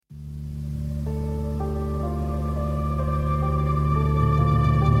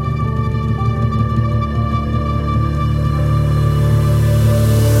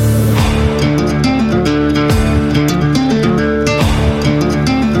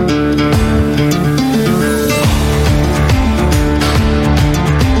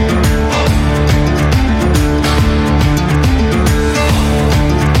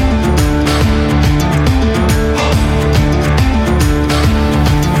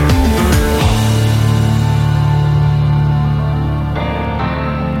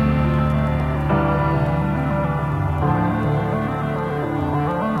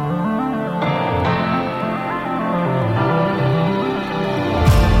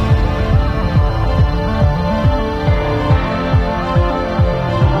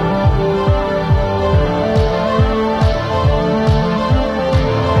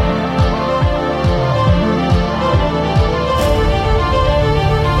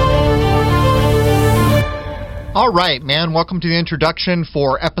All right, man. Welcome to the introduction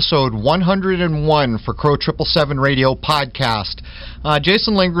for episode 101 for Crow 777 Radio Podcast.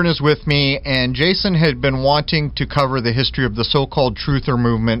 Jason Lindgren is with me, and Jason had been wanting to cover the history of the so-called truther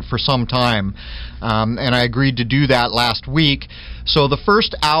movement for some time, and I agreed to do that last week. So the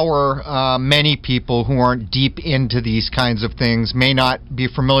first hour, many people who aren't deep into these kinds of things may not be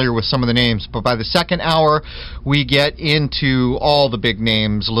familiar with some of the names, but by the second hour, we get into all the big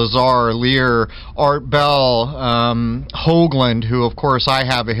names: Lazar, Lear, Art Bell, Hoagland, who of course I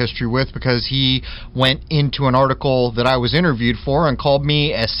have a history with because he went into an article that I was interviewed for and called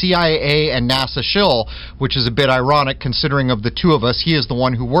me a CIA and NASA shill, which is a bit ironic considering of the two of us. He is the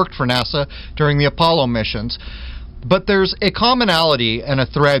one who worked for NASA during the Apollo missions. But there's a commonality and a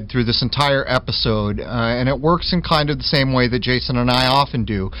thread through this entire episode, and it works in kind of the same way that Jason and I often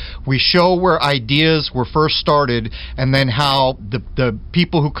do. We show where ideas were first started, and then how the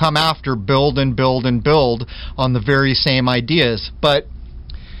people who come after build and build and build on the very same ideas. But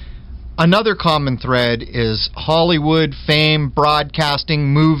another common thread is Hollywood, fame, broadcasting,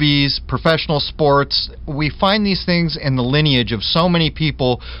 movies, professional sports. We find these things in the lineage of so many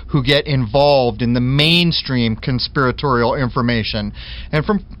people who get involved in the mainstream conspiratorial information. And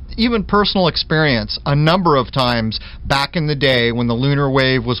from even personal experience, a number of times back in the day when the lunar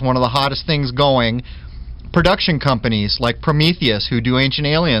wave was one of the hottest things going, production companies like Prometheus, who do Ancient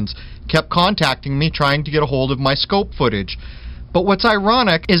Aliens, kept contacting me trying to get a hold of my scope footage. But what's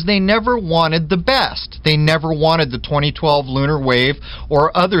ironic is they never wanted the best. They never wanted the 2012 lunar wave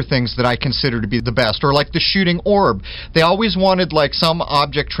or other things that I consider to be the best, or like the shooting orb. They always wanted like some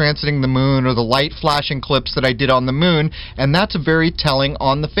object transiting the moon or the light flashing clips that I did on the moon, and that's very telling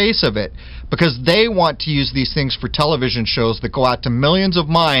on the face of it, because they want to use these things for television shows that go out to millions of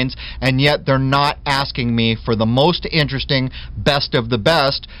minds, and yet they're not asking me for the most interesting best of the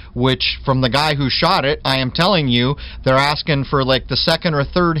best, which from the guy who shot it, I am telling you, they're asking for like the second or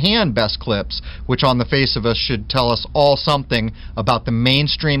third hand best clips, which on the face of us should tell us all something about the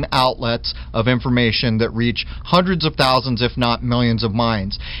mainstream outlets of information that reach hundreds of thousands, if not millions of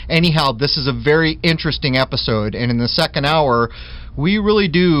minds. Anyhow, this is a very interesting episode, and in the second hour, we really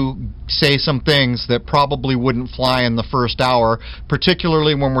do say some things that probably wouldn't fly in the first hour,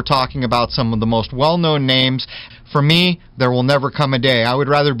 particularly when we're talking about some of the most well-known names. For me, there will never come a day. I would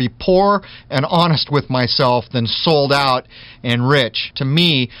rather be poor and honest with myself than sold out and rich. To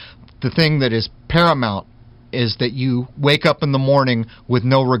me, the thing that is paramount is that you wake up in the morning with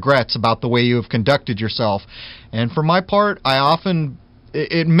no regrets about the way you have conducted yourself. And for my part,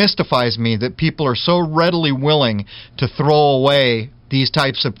 it mystifies me that people are so readily willing to throw away these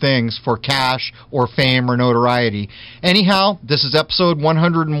types of things for cash or fame or notoriety. Anyhow, this is episode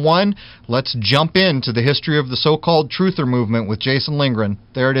 101. Let's jump into the history of the so-called truther movement with Jason Lindgren.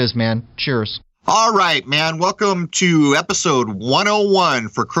 There it is, man. Cheers. All right, man. Welcome to episode 101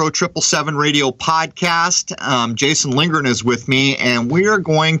 for Crow 777 Radio Podcast. Jason Lindgren is with me, and we are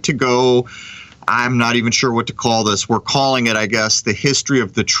going to go... I'm not even sure what to call this. We're calling it, I guess, the history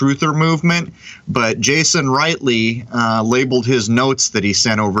of the truther movement. But Jason rightly labeled his notes that he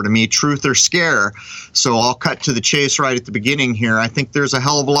sent over to me, Truth or Scare. So I'll cut to the chase right at the beginning here. I think there's a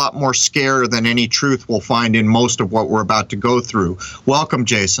hell of a lot more scare than any truth we'll find in most of what we're about to go through. Welcome,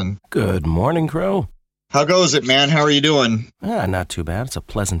 Jason. Good morning, Crow. How goes it, man? How are you doing? Not too bad. It's a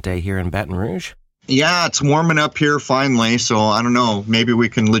pleasant day here in Baton Rouge. Yeah, it's warming up here finally, so I don't know, maybe we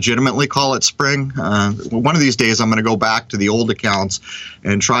can legitimately call it spring. One of these days I'm going to go back to the old accounts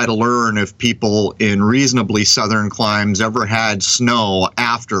and try to learn if people in reasonably southern climes ever had snow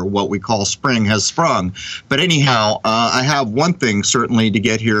after what we call spring has sprung. But anyhow, I have one thing certainly to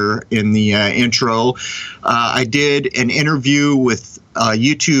get here in the intro. I did an interview with a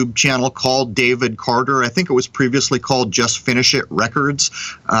YouTube channel called David Carter. I think it was previously called Just Finish It Records.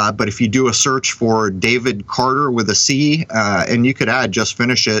 But if you do a search for David Carter with a C, and you could add Just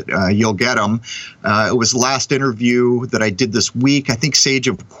Finish It, you'll get him. It was the last interview that I did this week. I think Sage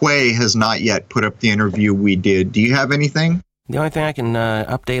of Quay has not yet put up the interview we did. Do you have anything? The only thing I can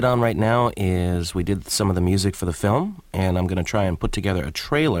update on right now is we did some of the music for the film, and I'm going to try and put together a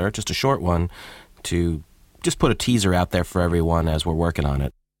trailer, just a short one, to just put a teaser out there for everyone as we're working on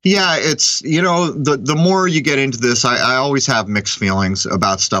it. Yeah, it's, the more you get into this, I always have mixed feelings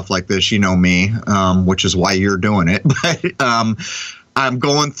about stuff like this. You know me, which is why you're doing it. But I'm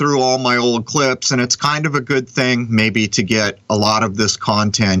going through all my old clips, and it's kind of a good thing maybe to get a lot of this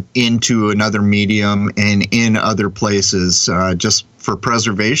content into another medium and in other places just for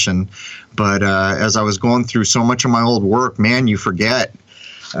preservation. But as I was going through so much of my old work, man, you forget.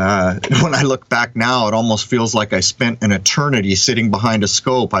 When I look back now, it almost feels like I spent an eternity sitting behind a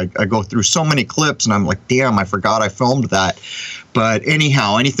scope. I go through so many clips, and I'm like, damn, I forgot I filmed that. But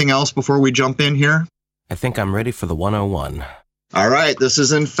anyhow, anything else before we jump in here? I think I'm ready for the 101. All right, this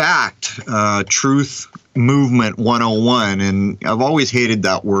is in fact Truth Movement 101, and I've always hated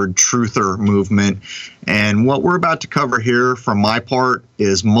that word, truther movement. And what we're about to cover here, from my part,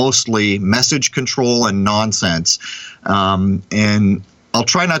 is mostly message control and nonsense. And I'll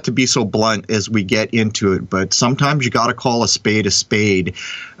try not to be so blunt as we get into it, but sometimes you got to call a spade a spade.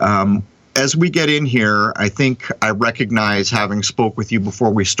 As we get in here, I think I recognize, having spoke with you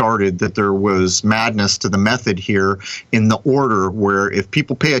before we started, that there was madness to the method here in the order where if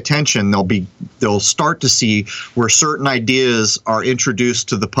people pay attention, they'll start to see where certain ideas are introduced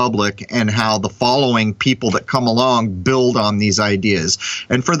to the public and how the following people that come along build on these ideas.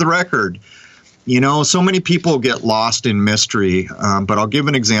 And for the record, so many people get lost in mystery, but I'll give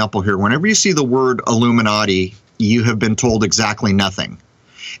an example here. Whenever you see the word Illuminati, you have been told exactly nothing.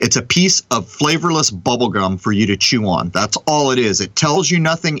 It's a piece of flavorless bubblegum for you to chew on. That's all it is. It tells you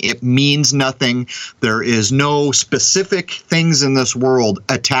nothing. It means nothing. There is no specific things in this world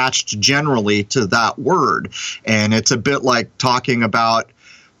attached generally to that word. And it's a bit like talking about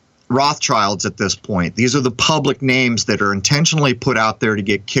Rothschilds at this point. These are the public names that are intentionally put out there to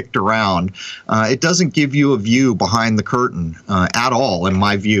get kicked around. It doesn't give you a view behind the curtain at all, in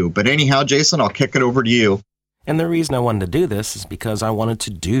my view. But anyhow, Jason, I'll kick it over to you. And the reason I wanted to do this is because I wanted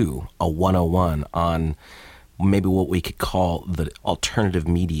to do a 101 on maybe what we could call the alternative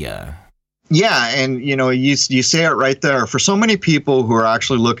media. Yeah, and you say it right there. For so many people who are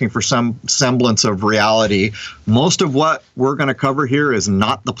actually looking for some semblance of reality, most of what we're going to cover here is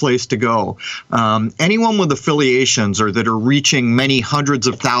not the place to go. Anyone with affiliations or that are reaching many hundreds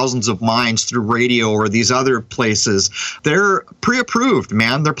of thousands of minds through radio or these other places, they're pre-approved,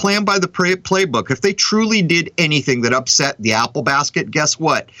 man. They're playing by the playbook. If they truly did anything that upset the apple basket, guess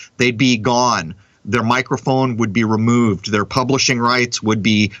what? They'd be gone. Their microphone would be removed. Their publishing rights would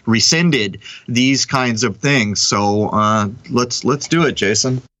be rescinded. These kinds of things. So let's do it,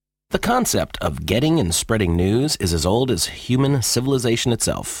 Jason. The concept of getting and spreading news is as old as human civilization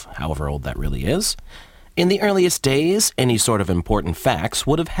itself, however old that really is. In the earliest days, any sort of important facts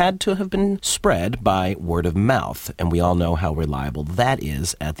would have had to have been spread by word of mouth, and we all know how reliable that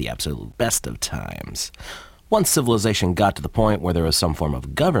is at the absolute best of times. Once civilization got to the point where there was some form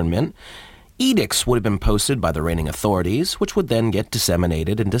of government, edicts would have been posted by the reigning authorities, which would then get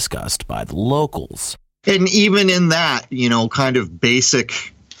disseminated and discussed by the locals. And even in that, kind of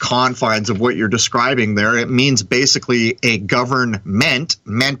basic confines of what you're describing there, it means basically a government.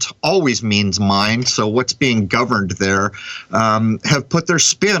 Ment always means mind, so what's being governed there have put their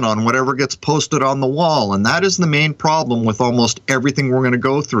spin on whatever gets posted on the wall, and that is the main problem with almost everything we're going to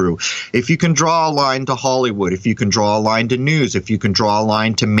go through. If you can draw a line to Hollywood, if you can draw a line to news, if you can draw a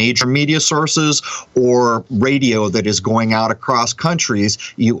line to major media sources or radio that is going out across countries,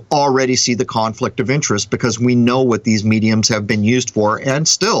 you already see the conflict of interest because we know what these mediums have been used for and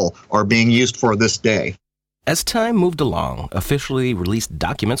still are being used for this day. As time moved along, officially released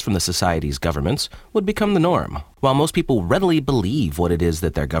documents from the society's governments would become the norm. While most people readily believe what it is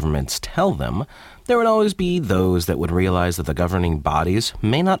that their governments tell them, there would always be those that would realize that the governing bodies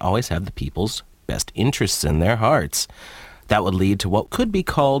may not always have the people's best interests in their hearts. That would lead to what could be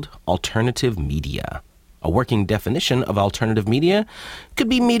called alternative media. A working definition of alternative media could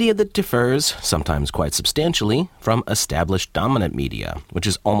be media that differs, sometimes quite substantially, from established dominant media, which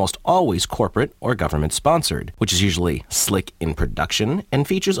is almost always corporate or government-sponsored, which is usually slick in production and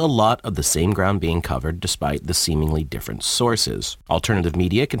features a lot of the same ground being covered despite the seemingly different sources. Alternative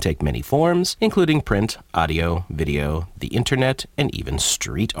media can take many forms, including print, audio, video, the internet, and even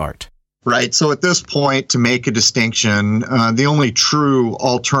street art. Right. So at this point, to make a distinction, the only true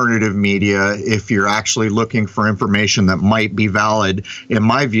alternative media, if you're actually looking for information that might be valid, in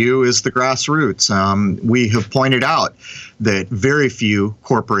my view, is the grassroots. We have pointed out that very few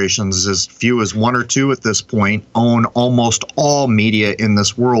corporations, as few as one or two at this point, own almost all media in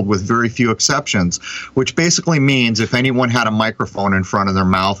this world with very few exceptions, which basically means if anyone had a microphone in front of their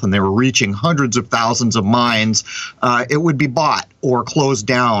mouth and they were reaching hundreds of thousands of minds, it would be bought or closed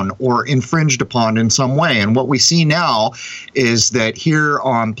down or infringed upon in some way. And what we see now is that here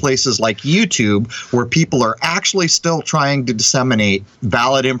on places like YouTube, where people are actually still trying to disseminate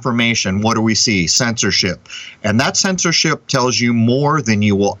valid information, what do we see? Censorship. And that censorship tells you more than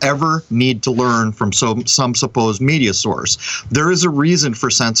you will ever need to learn from some supposed media source. There is a reason for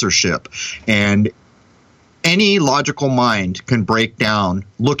censorship, and any logical mind can break down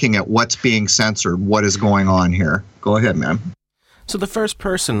looking at what's being censored, what is going on here. Go ahead, man. So the first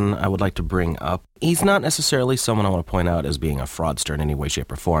person I would like to bring up, he's not necessarily someone I want to point out as being a fraudster in any way,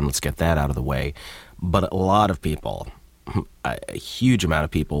 shape, or form. Let's get that out of the way. But a lot of people, a huge amount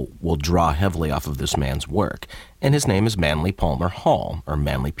of people, will draw heavily off of this man's work. And his name is Manly Palmer Hall, or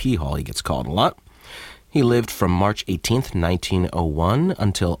Manly P. Hall, he gets called a lot. He lived from March 18th, 1901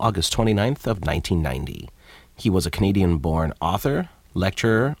 until August 29th of 1990. He was a Canadian-born author,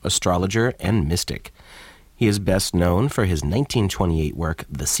 lecturer, astrologer, and mystic. He is best known for his 1928 work,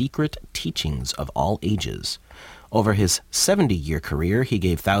 The Secret Teachings of All Ages. Over his 70-year career, he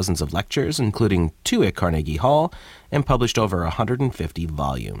gave thousands of lectures, including 2 at Carnegie Hall, and published over 150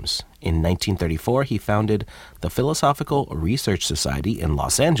 volumes. In 1934, he founded the Philosophical Research Society in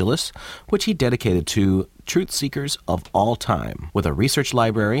Los Angeles, which he dedicated to truth seekers of all time, with a research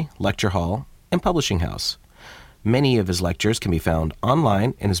library, lecture hall, and publishing house. Many of his lectures can be found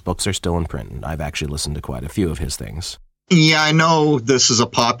online, and his books are still in print. And I've actually listened to quite a few of his things. Yeah, I know this is a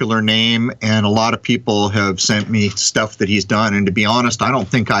popular name, and a lot of people have sent me stuff that he's done. And to be honest, I don't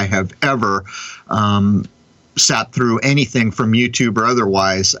think I have ever sat through anything from YouTube or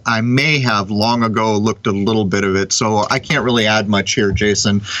otherwise. I may have long ago looked at a little bit of it, so I can't really add much here,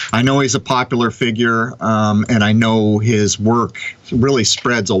 Jason. I know he's a popular figure, and I know his work really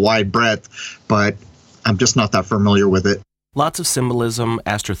spreads a wide breadth, but I'm just not that familiar with it. Lots of symbolism.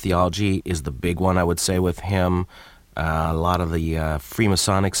 Astrotheology is the big one, I would say, with him. A lot of the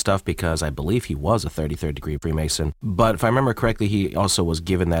Freemasonic stuff, because I believe he was a 33rd degree Freemason. But if I remember correctly, he also was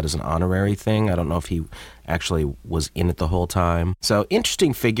given that as an honorary thing. I don't know if he actually was in it the whole time. So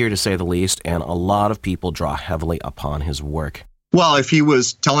interesting figure, to say the least, and a lot of people draw heavily upon his work. Well, if he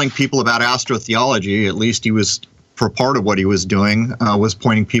was telling people about astrotheology, at least he was, for part of what he was doing, was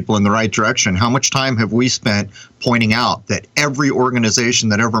pointing people in the right direction. How much time have we spent pointing out that every organization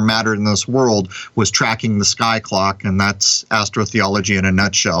that ever mattered in this world was tracking the sky clock, and that's astrotheology in a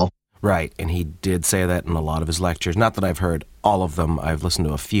nutshell? Right, and he did say that in a lot of his lectures. Not that I've heard all of them, I've listened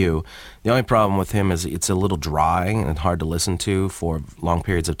to a few. The only problem with him is it's a little dry and hard to listen to for long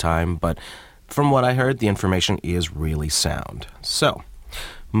periods of time, but from what I heard, the information is really sound. So,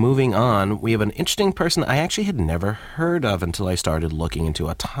 moving on, we have an interesting person I actually had never heard of until I started looking into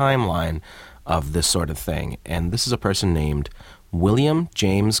a timeline of this sort of thing, and this is a person named William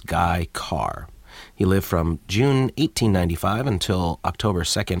James Guy Carr. He lived from June 1895 until October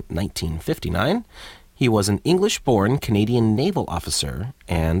 2nd, 1959. He was an English-born Canadian naval officer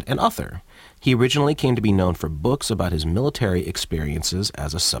and an author. He originally came to be known for books about his military experiences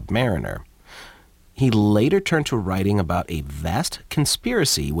as a submariner. He later turned to writing about a vast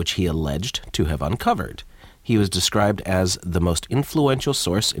conspiracy which he alleged to have uncovered. He was described as the most influential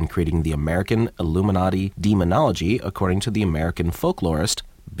source in creating the American Illuminati demonology, according to the American folklorist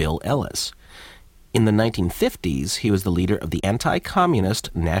Bill Ellis. In the 1950s, he was the leader of the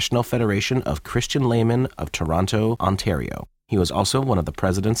anti-communist National Federation of Christian Laymen of Toronto, Ontario. He was also one of the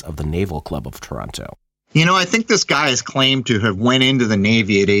presidents of the Naval Club of Toronto. You know, I think this guy is claimed to have went into the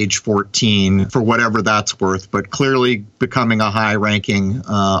Navy at age 14, for whatever that's worth, but clearly becoming a high-ranking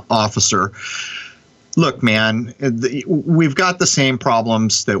officer. Look, man, we've got the same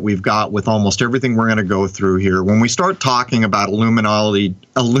problems that we've got with almost everything we're going to go through here. When we start talking about Illuminati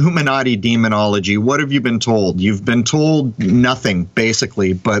demonology, what have you been told? You've been told nothing,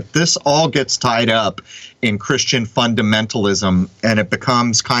 basically, but this all gets tied up in Christian fundamentalism, and it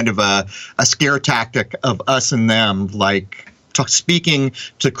becomes kind of a scare tactic of us and them, like speaking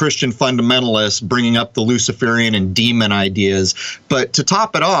to Christian fundamentalists, bringing up the Luciferian and demon ideas. But to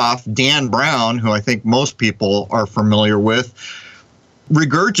top it off, Dan Brown, who I think most people are familiar with,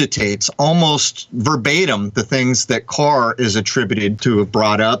 regurgitates almost verbatim the things that Carr is attributed to have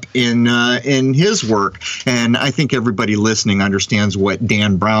brought up in his work. And I think everybody listening understands what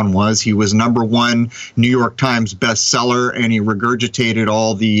Dan Brown was. He was #1 New York Times bestseller, and he regurgitated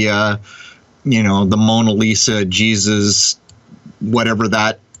all the, the Mona Lisa, Jesus, whatever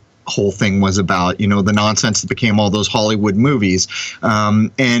that whole thing was about, the nonsense that became all those Hollywood movies.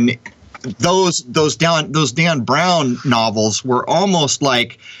 And those Dan Brown novels were almost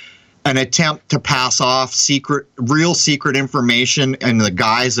like an attempt to pass off real secret information in the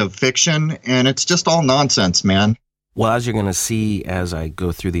guise of fiction. And it's just all nonsense, man. Well, as you're going to see as I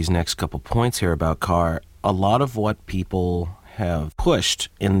go through these next couple points here about Carr, a lot of what people have pushed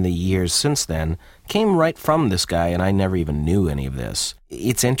in the years since then came right from this guy, and I never even knew any of this.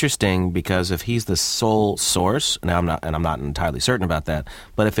 It's interesting because if he's the sole source, now I'm not entirely certain about that,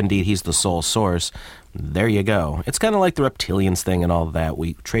 but if indeed he's the sole source, there you go. It's kind of like the reptilians thing and all of that.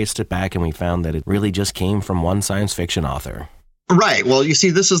 We traced it back and we found that it really just came from one science fiction author. Right. Well, you see,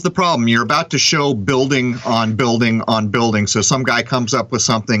 this is the problem. You're about to show building on building on building. So some guy comes up with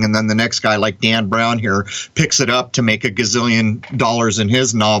something, and then the next guy, like Dan Brown here, picks it up to make $1 gazillion in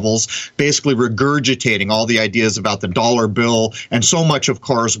his novels, basically regurgitating all the ideas about the dollar bill and so much of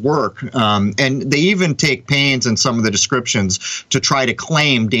Carr's work. And they even take pains in some of the descriptions to try to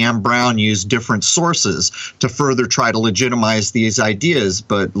claim Dan Brown used different sources to further try to legitimize these ideas.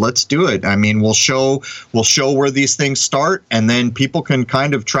 But let's do it. I mean, we'll show where these things start, and then people can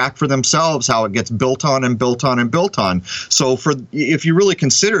kind of track for themselves how it gets built on and built on and built on. So if you really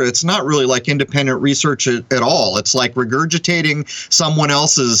consider it, it's not really like independent research at all. It's like regurgitating someone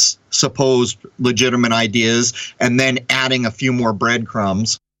else's supposed legitimate ideas and then adding a few more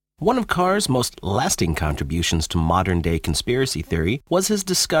breadcrumbs. One of Carr's most lasting contributions to modern-day conspiracy theory was his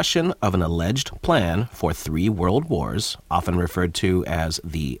discussion of an alleged plan for 3 world wars, often referred to as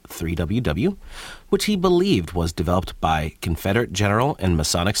the 3WW, which he believed was developed by Confederate general and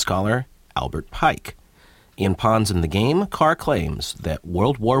Masonic scholar Albert Pike. In Pawns in the Game, Carr claims that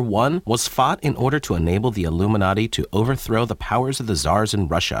World War I was fought in order to enable the Illuminati to overthrow the powers of the czars in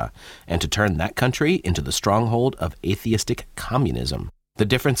Russia and to turn that country into the stronghold of atheistic communism. The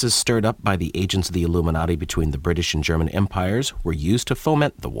differences stirred up by the agents of the Illuminati between the British and German empires were used to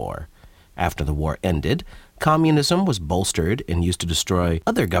foment the war. After the war ended, communism was bolstered and used to destroy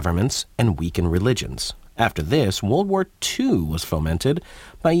other governments and weaken religions. After this, World War II was fomented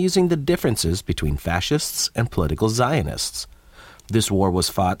by using the differences between fascists and political Zionists. This war was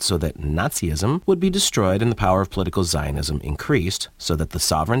fought so that Nazism would be destroyed and the power of political Zionism increased so that the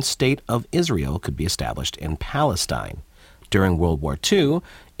sovereign state of Israel could be established in Palestine. During World War II,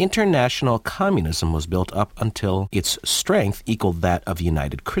 international communism was built up until its strength equaled that of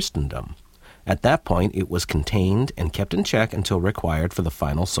united Christendom. At that point, it was contained and kept in check until required for the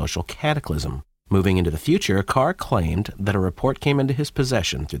final social cataclysm. Moving into the future, Carr claimed that a report came into his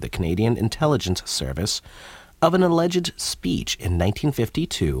possession through the Canadian Intelligence Service of an alleged speech in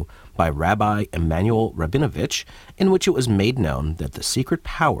 1952 by Rabbi Emanuel Rabinovich, in which it was made known that the secret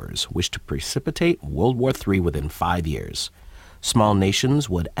powers wished to precipitate World War III within 5 years. Small nations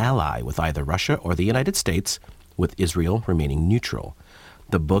would ally with either Russia or the United States, with Israel remaining neutral.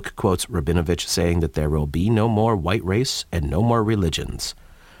 The book quotes Rabinovich saying that there will be no more white race and no more religions.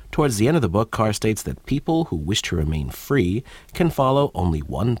 Towards the end of the book, Carr states that people who wish to remain free can follow only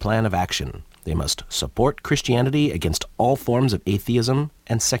one plan of action. They must support Christianity against all forms of atheism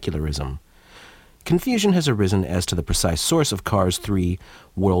and secularism. Confusion has arisen as to the precise source of Carr's 3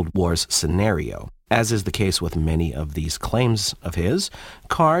 world wars scenario. As is the case with many of these claims of his,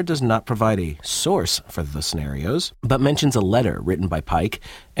 Carr does not provide a source for the scenarios, but mentions a letter written by Pike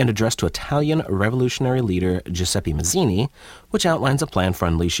and addressed to Italian revolutionary leader Giuseppe Mazzini, which outlines a plan for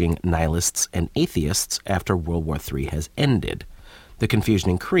unleashing nihilists and atheists after World War III has ended. The confusion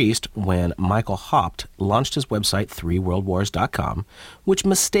increased when Michael Haupt launched his website 3worldwars.com, which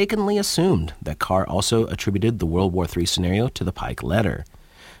mistakenly assumed that Carr also attributed the World War III scenario to the Pike letter.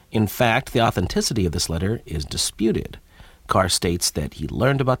 In fact, the authenticity of this letter is disputed. Carr states that he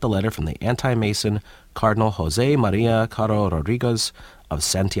learned about the letter from the anti-Mason Cardinal Jose Maria Caro Rodriguez of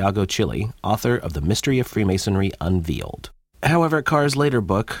Santiago, Chile, author of The Mystery of Freemasonry Unveiled. However, Carr's later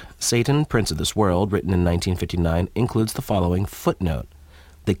book, Satan, Prince of This World, written in 1959, includes the following footnote.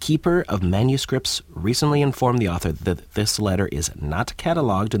 The keeper of manuscripts recently informed the author that this letter is not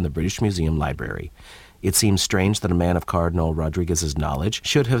catalogued in the British Museum Library. It seems strange that a man of Cardinal Rodriguez's knowledge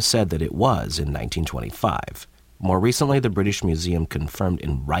should have said that it was in 1925. More recently, the British Museum confirmed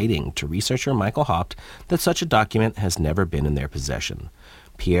in writing to researcher Michael Haupt that such a document has never been in their possession.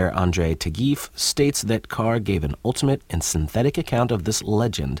 Pierre-André Tegeeff states that Carr gave an ultimate and synthetic account of this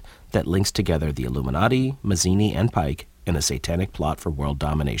legend that links together the Illuminati, Mazzini, and Pike in a satanic plot for world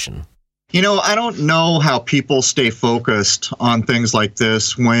domination. You know, I don't know how people stay focused on things like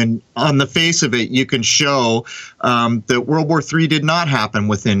this when, on the face of it, you can show that World War III did not happen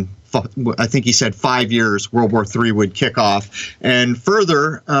within, I think he said 5 years, World War III would kick off. And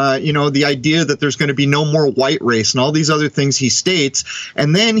further, the idea that there's going to be no more white race and all these other things he states.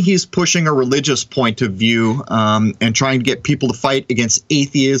 And then he's pushing a religious point of view and trying to get people to fight against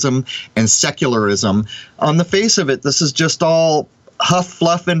atheism and secularism. On the face of it, this is just all huff,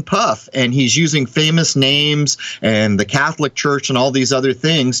 fluff, and puff. And he's using famous names and the Catholic Church and all these other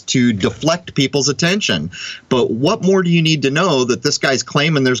things to deflect people's attention. But what more do you need to know that this guy's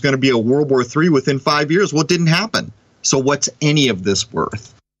claiming there's going to be a World War III within 5 years? Well, it didn't happen. So what's any of this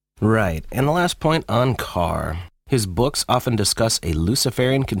worth? Right. And the last point on Carr. His books often discuss a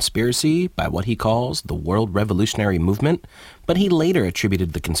Luciferian conspiracy by what he calls the World Revolutionary Movement, but he later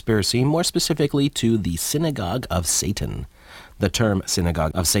attributed the conspiracy more specifically to the Synagogue of Satan. The term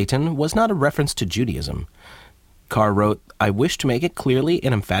Synagogue of Satan was not a reference to Judaism. Carr wrote, "I wish to make it clearly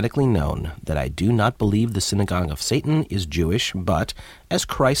and emphatically known that I do not believe the Synagogue of Satan is Jewish, but, as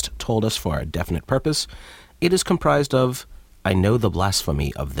Christ told us for a definite purpose, it is comprised of, I know the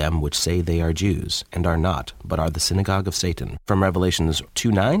blasphemy of them which say they are Jews, and are not, but are the synagogue of Satan," from Revelations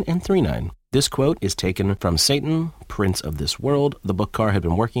 2:9 and 3:9. This quote is taken from Satan, Prince of This World, the book Carr had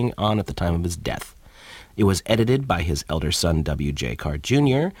been working on at the time of his death. It was edited by his elder son, W.J. Carr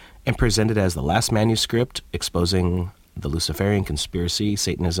Jr., and presented as the last manuscript exposing the Luciferian conspiracy,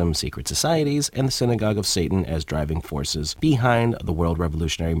 Satanism, secret societies, and the Synagogue of Satan as driving forces behind the World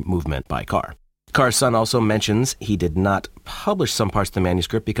Revolutionary Movement by Carr. Carr's son also mentions he did not publish some parts of the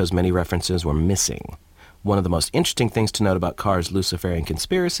manuscript because many references were missing. One of the most interesting things to note about Carr's Luciferian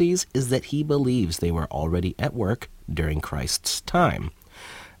conspiracies is that he believes they were already at work during Christ's time.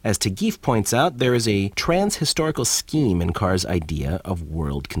 As Taguif points out, there is a trans-historical scheme in Carr's idea of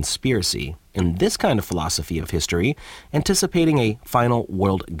world conspiracy. In this kind of philosophy of history, anticipating a final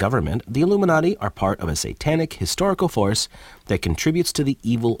world government, the Illuminati are part of a satanic historical force that contributes to the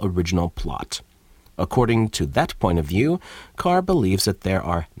evil original plot. According to that point of view, Carr believes that there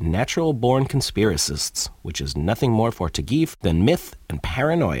are natural-born conspiracists, which is nothing more for Taguif than myth and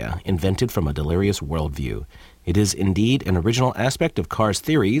paranoia invented from a delirious worldview. It is indeed an original aspect of Carr's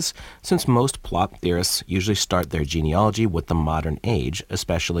theories, since most plot theorists usually start their genealogy with the modern age,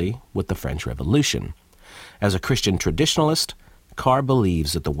 especially with the French Revolution. As a Christian traditionalist, Carr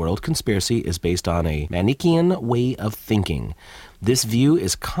believes that the world conspiracy is based on a Manichaean way of thinking. This view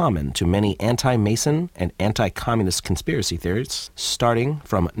is common to many anti-Mason and anti-communist conspiracy theorists, starting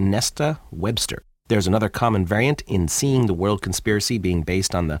from Nesta Webster. There's another common variant in seeing the world conspiracy being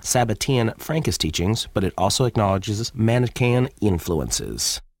based on the Sabbatean Frankist teachings, but it also acknowledges Manichaean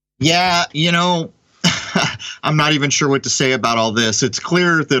influences. Yeah, I'm not even sure what to say about all this. It's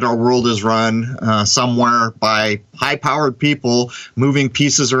clear that our world is run somewhere by high-powered people moving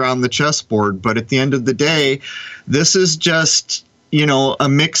pieces around the chessboard. But at the end of the day, this is just, a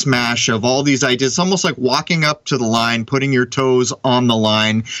mix mash of all these ideas. It's almost like walking up to the line, putting your toes on the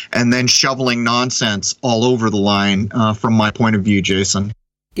line, and then shoveling nonsense all over the line from my point of view, Jason.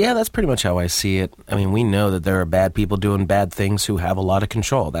 Yeah, that's pretty much how I see it. I mean, we know that there are bad people doing bad things who have a lot of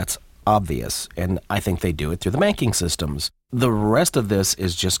control. That's obvious, and I think they do it through the banking systems. The rest of this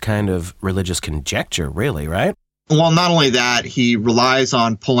is just kind of religious conjecture, really, right? Well, not only that, he relies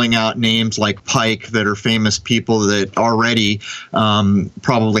on pulling out names like Pike that are famous people that already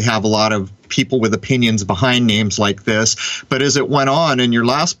probably have a lot of people with opinions behind names like this. But as it went on in your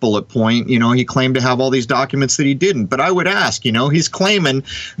last bullet point, he claimed to have all these documents that he didn't. But I would ask, he's claiming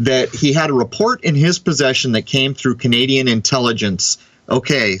that he had a report in his possession that came through Canadian intelligence.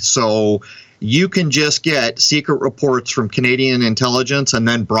 Okay, so you can just get secret reports from Canadian intelligence and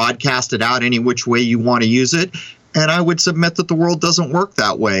then broadcast it out any which way you want to use it. And I would submit that the world doesn't work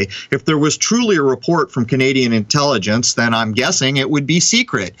that way. If there was truly a report from Canadian intelligence, then I'm guessing it would be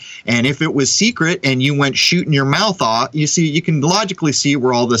secret. And if it was secret and you went shooting your mouth off, you can logically see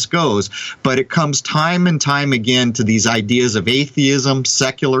where all this goes. But it comes time and time again to these ideas of atheism,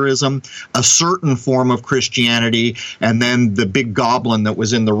 secularism, a certain form of Christianity, and then the big goblin that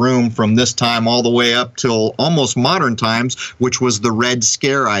was in the room from this time all the way up till almost modern times, which was the Red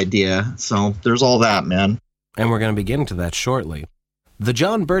Scare idea. So there's all that, man. And we're going to be getting to that shortly. The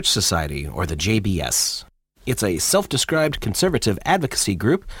John Birch Society, or the JBS. It's a self-described conservative advocacy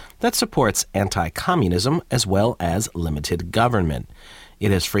group that supports anti-communism as well as limited government.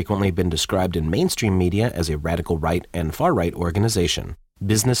 It has frequently been described in mainstream media as a radical right and far-right organization.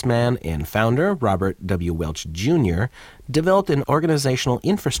 Businessman and founder Robert W. Welch Jr. developed an organizational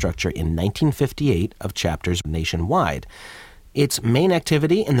infrastructure in 1958 of chapters nationwide. Its main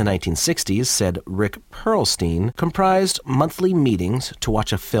activity in the 1960s, said Rick Perlstein, comprised monthly meetings to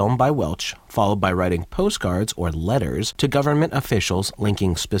watch a film by Welch, followed by writing postcards or letters to government officials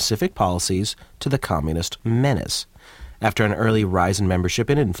linking specific policies to the communist menace. After an early rise in membership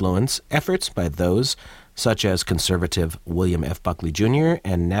and influence, efforts by those such as conservative William F. Buckley Jr.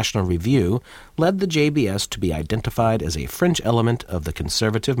 and National Review led the JBS to be identified as a fringe element of the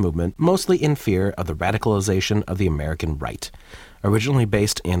conservative movement, mostly in fear of the radicalization of the American right. Originally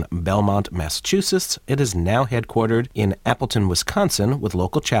based in Belmont, Massachusetts, it is now headquartered in Appleton, Wisconsin, with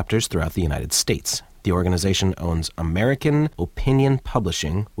local chapters throughout the United States. The organization owns American Opinion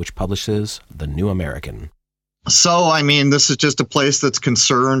Publishing, which publishes The New American. So, I mean, this is just a place that's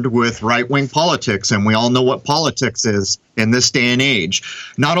concerned with right-wing politics, and we all know what politics is in this day and age.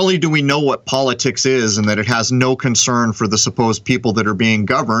 Not only do we know what politics is and that it has no concern for the supposed people that are being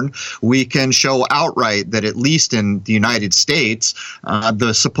governed, we can show outright that at least in the United States,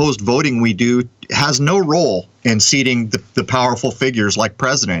 the supposed voting we do has no role in seating the powerful figures like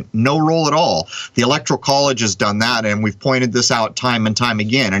president. No role at all. The Electoral College has done that, and we've pointed this out time and time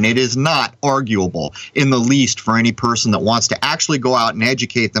again, and it is not arguable in the least for any person that wants to actually go out and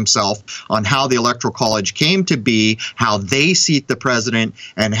educate themselves on how the Electoral College came to be, how they seat the president,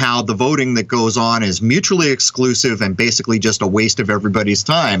 and how the voting that goes on is mutually exclusive and basically just a waste of everybody's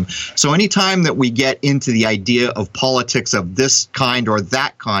time. So anytime that we get into the idea of politics of this kind or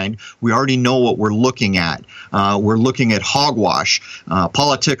that kind, we already know what we're looking at. We're looking at hogwash.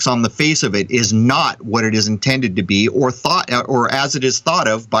 Politics on the face of it is not what it is intended to be or as it is thought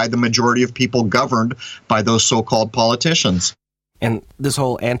of by the majority of people governed by those so-called politicians. And this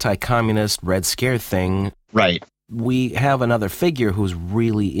whole anti-communist Red Scare thing. Right. We have another figure who's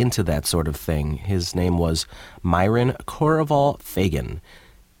really into that sort of thing. His name was Myron Corrival Fagan.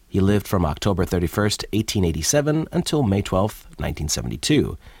 He lived from October 31st, 1887 until May 12th,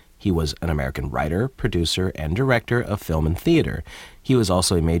 1972. He was an American writer, producer, and director of film and theater. He was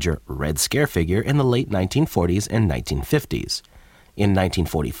also a major Red Scare figure in the late 1940s and 1950s. In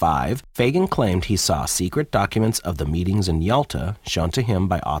 1945, Fagan claimed he saw secret documents of the meetings in Yalta, shown to him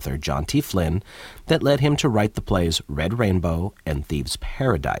by author John T. Flynn, that led him to write the plays Red Rainbow and Thieves'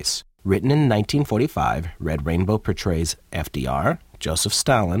 Paradise. Written in 1945, Red Rainbow portrays FDR, Joseph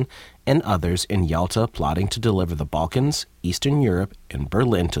Stalin, and others in Yalta plotting to deliver the Balkans, Eastern Europe, and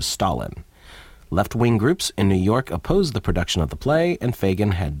Berlin to Stalin. Left-wing groups in New York opposed the production of the play, and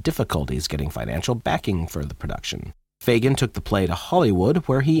Fagan had difficulties getting financial backing for the production. Fagan took the play to Hollywood,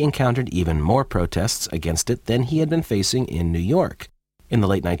 where he encountered even more protests against it than he had been facing in New York. In the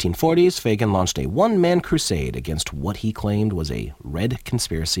late 1940s, Fagan launched a one-man crusade against what he claimed was a red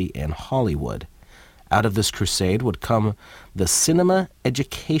conspiracy in Hollywood. Out of this crusade would come the Cinema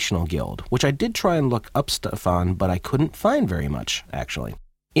Educational Guild, which I did try and look up stuff on, but I couldn't find very much, actually.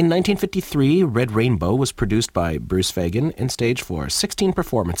 In 1953, Red Rainbow was produced by Bruce Fagan and staged for 16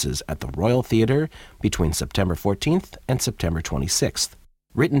 performances at the Royal Theatre between September 14th and September 26th.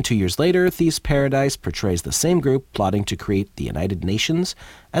 Written 2 years later, Thieves' Paradise portrays the same group plotting to create the United Nations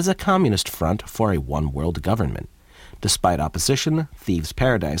as a communist front for a one-world government. Despite opposition, Thieves'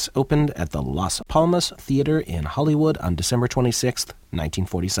 Paradise opened at the Las Palmas Theater in Hollywood on December 26,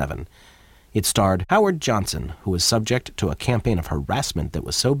 1947. It starred Howard Johnson, who was subject to a campaign of harassment that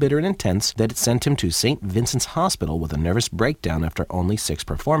was so bitter and intense that it sent him to St. Vincent's Hospital with a nervous breakdown after only 6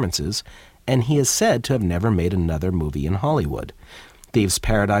 performances, and he is said to have never made another movie in Hollywood. Thieves'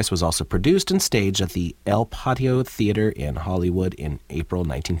 Paradise was also produced and staged at the El Patio Theater in Hollywood in April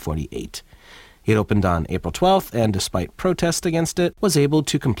 1948. It opened on April 12th, and despite protests against it, was able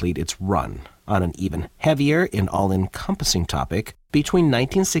to complete its run. On an even heavier and all-encompassing topic, between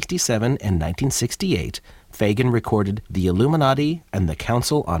 1967 and 1968, Fagan recorded The Illuminati and the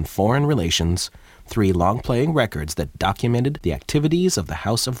Council on Foreign Relations, 3 long-playing records that documented the activities of the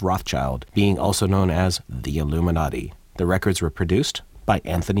House of Rothschild, being also known as the Illuminati. The records were produced by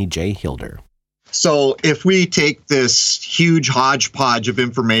Anthony J. Hilder. So if we take this huge hodgepodge of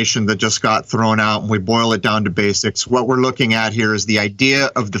information that just got thrown out and we boil it down to basics, what we're looking at here is the idea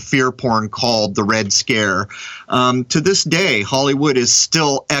of the fear porn called the Red Scare. To this day, Hollywood is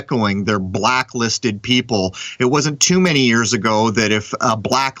still echoing their blacklisted people. It wasn't too many years ago that if a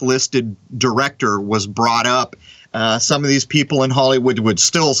blacklisted director was brought up, some of these people in Hollywood would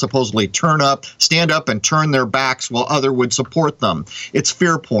still supposedly stand up and turn their backs while others would support them. It's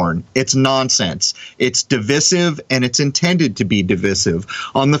fear porn. It's nonsense. It's divisive, and it's intended to be divisive.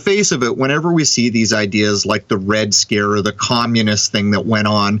 On the face of it, whenever we see these ideas like the Red Scare or the communist thing that went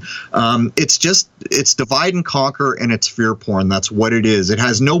on, it's divide and conquer, and it's fear porn. That's what it is. It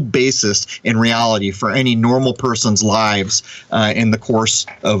has no basis in reality for any normal person's lives in the course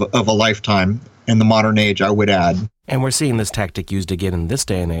of a lifetime. In the modern age, I would add. And we're seeing this tactic used again in this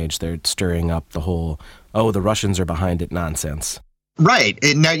day and age. They're stirring up the whole, the Russians are behind it nonsense. Right.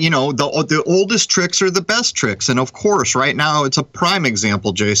 And now, the oldest tricks are the best tricks. And of course, right now, it's a prime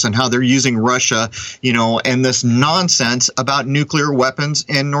example, Jason, how they're using Russia, and this nonsense about nuclear weapons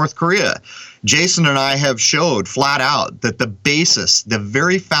in North Korea. Jason and I have showed flat out that the basis, the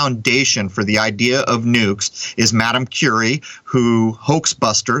very foundation for the idea of nukes is Madame Curie, who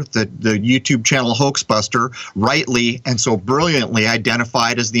Hoaxbuster, the YouTube channel Hoaxbuster, rightly and so brilliantly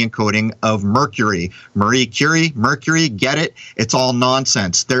identified as the encoding of mercury. Marie Curie, mercury, get it? It's all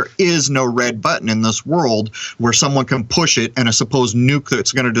nonsense. There is no red button in this world where someone can push it and a supposed nuke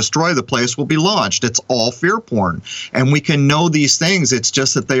that's going to destroy the place will be launched. It's all fear porn. And we can know these things. It's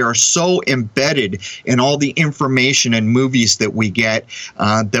just that they are so embedded in all the information and movies that we get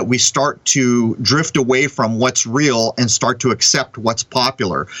that we start to drift away from what's real and start to accept what's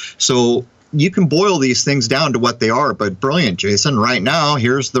popular. So you can boil these things down to what they are, but brilliant, Jason. Right now,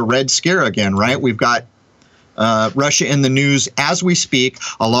 here's the Red Scare again, right? We've got Russia in the news as we speak,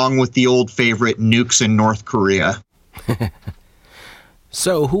 along with the old favorite nukes in North Korea.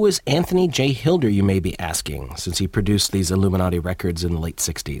 So, who is Anthony J. Hilder, you may be asking, since he produced these Illuminati records in the late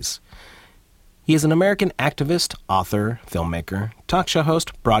 60s? He is an American activist, author, filmmaker, talk show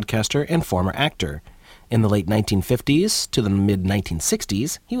host, broadcaster, and former actor. In the late 1950s to the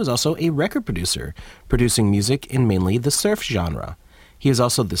mid-1960s, he was also a record producer, producing music in mainly the surf genre. He is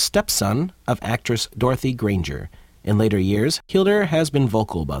also the stepson of actress Dorothy Granger. In later years, Hilder has been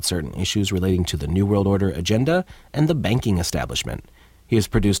vocal about certain issues relating to the New World Order agenda and the banking establishment. He has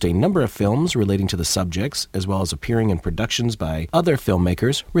produced a number of films relating to the subjects, as well as appearing in productions by other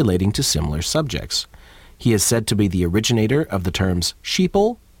filmmakers relating to similar subjects. He is said to be the originator of the terms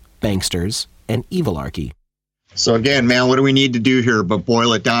sheeple, banksters, and evilarchy. So again, man, what do we need to do here but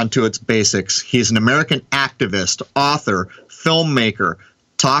boil it down to its basics? He's an American activist, author, filmmaker,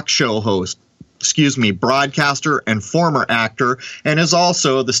 talk show host, broadcaster and former actor, and is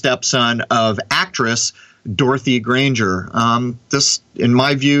also the stepson of actress Dorothy Granger. This, in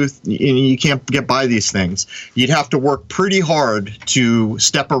my view, you can't get by these things. You'd have to work pretty hard to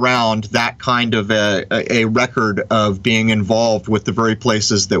step around that kind of a record of being involved with the very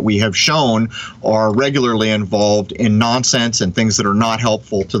places that we have shown are regularly involved in nonsense and things that are not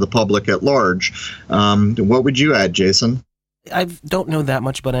helpful to the public at large. What would you add, Jason? I don't know that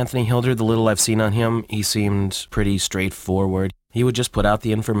much about Anthony Hilder. The little I've seen on him, he seemed pretty straightforward. He would just put out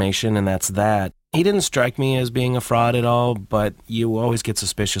the information, and that's that. He didn't strike me as being a fraud at all, but you always get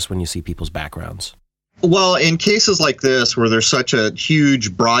suspicious when you see people's backgrounds. Well, in cases like this, where there's such a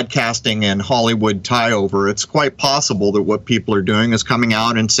huge broadcasting and Hollywood tie-over, it's quite possible that what people are doing is coming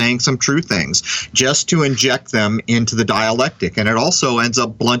out and saying some true things just to inject them into the dialectic. And it also ends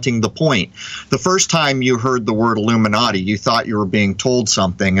up blunting the point. The first time you heard the word Illuminati, you thought you were being told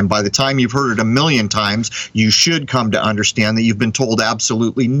something. And by the time you've heard it a million times, you should come to understand that you've been told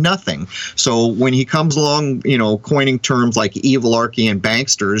absolutely nothing. So when he comes along, coining terms like evilarchy and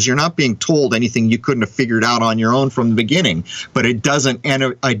banksters, you're not being told anything you couldn't have figured out on your own from the beginning, but it doesn't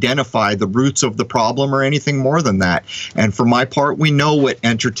identify the roots of the problem or anything more than that. And for my part, we know what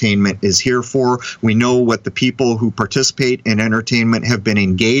entertainment is here for. We know what the people who participate in entertainment have been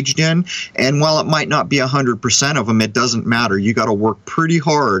engaged in. And while it might not be 100% of them, it doesn't matter. You got to work pretty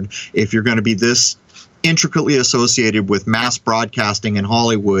hard if you're going to be this intricately associated with mass broadcasting in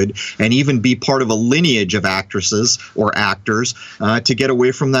Hollywood and even be part of a lineage of actresses or actors to get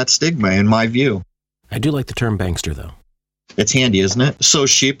away from that stigma, in my view. I do like the term bankster, though. It's handy, isn't it? So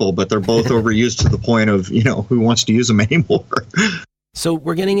sheeple, but they're both overused to the point of, who wants to use them anymore? So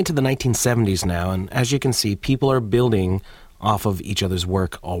we're getting into the 1970s now, and as you can see, people are building off of each other's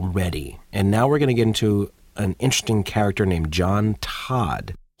work already. And now we're going to get into an interesting character named John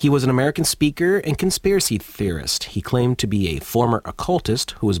Todd. He was an American speaker and conspiracy theorist. He claimed to be a former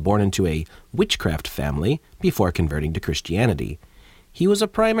occultist who was born into a witchcraft family before converting to Christianity. He was a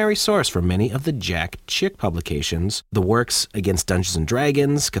primary source for many of the Jack Chick publications, the works against Dungeons &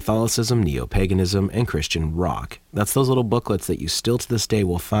 Dragons, Catholicism, Neo-Paganism, and Christian rock. That's those little booklets that you still to this day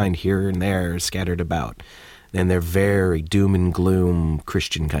will find here and there scattered about. And they're very doom and gloom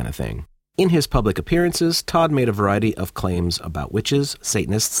Christian kind of thing. In his public appearances, Todd made a variety of claims about witches,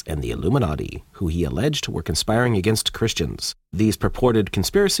 Satanists, and the Illuminati, who he alleged were conspiring against Christians. These purported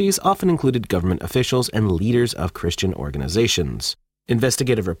conspiracies often included government officials and leaders of Christian organizations.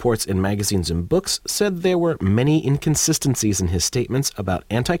 Investigative reports in magazines and books said there were many inconsistencies in his statements about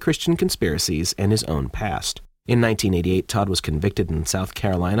anti-Christian conspiracies and his own past. In 1988, Todd was convicted in South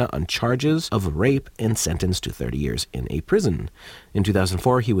Carolina on charges of rape and sentenced to 30 years in a prison. In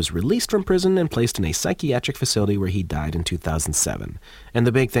 2004, he was released from prison and placed in a psychiatric facility where he died in 2007. And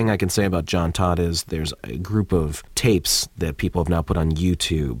the big thing I can say about John Todd is there's a group of tapes that people have now put on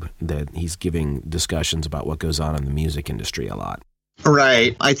YouTube that he's giving discussions about what goes on in the music industry a lot.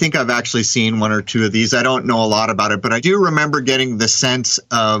 Right. I think I've actually seen one or two of these. I don't know a lot about it, but I do remember getting the sense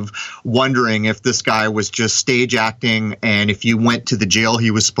of wondering if this guy was just stage acting, and if you went to the jail he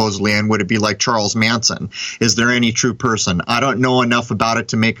was supposedly in, would it be like Charles Manson? Is there any true person? I don't know enough about it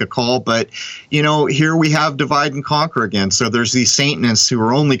to make a call, but, here we have divide and conquer again. So there's these Satanists who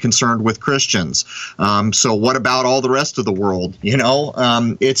are only concerned with Christians. So what about all the rest of the world?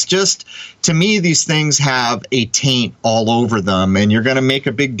 It's just, to me, these things have a taint all over them, and you're going to make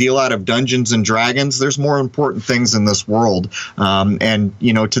a big deal out of Dungeons and Dragons. There's more important things in this world.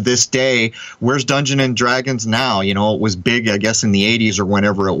 To this day, where's Dungeons and Dragons now? It was big, I guess, in the 80s or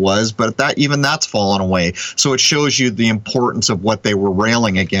whenever it was, but that's fallen away. So it shows you the importance of what they were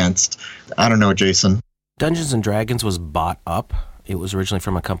railing against. I don't know, Jason. Dungeons and Dragons was bought up. It was originally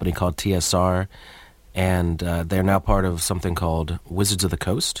from a company called TSR, and they're now part of something called Wizards of the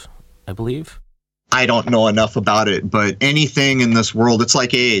Coast, I believe. I don't know enough about it, but anything in this world, it's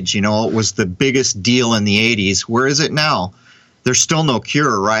like age. It was the biggest deal in the 80s. Where is it now? There's still no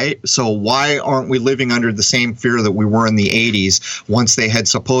cure, right? So why aren't we living under the same fear that we were in the 80s once they had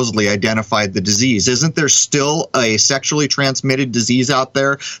supposedly identified the disease? Isn't there still a sexually transmitted disease out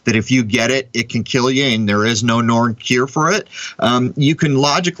there that if you get it, it can kill you and there is no known cure for it? You can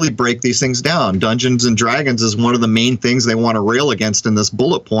logically break these things down. Dungeons and Dragons is one of the main things they want to rail against in this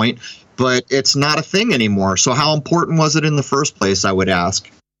bullet point, but it's not a thing anymore. So how important was it in the first place, I would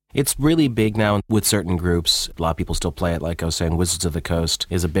ask? It's really big now with certain groups. A lot of people still play it. Like I was saying, Wizards of the Coast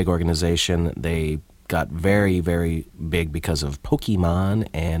is a big organization. They got very, very big because of Pokemon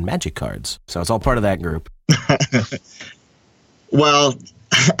and Magic cards. So it's all part of that group. Well,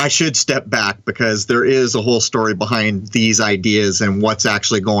 I should step back because there is a whole story behind these ideas and what's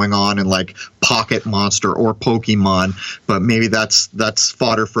actually going on in like Pocket Monster or Pokemon. But maybe that's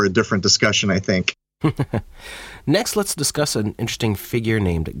fodder for a different discussion, I think. Next, let's discuss an interesting figure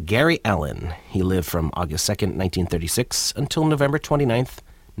named Gary Allen. He lived from August 2nd, 1936 until November 29th,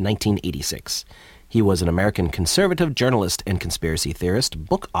 1986. He was an American conservative journalist and conspiracy theorist,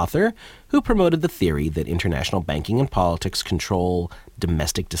 book author, who promoted the theory that international banking and politics control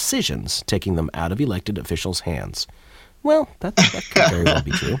domestic decisions, taking them out of elected officials' hands. Well, that could very well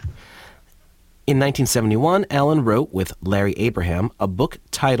be true. In 1971, Allen wrote with Larry Abraham a book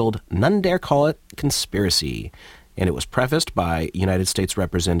titled None Dare Call It Conspiracy, and it was prefaced by United States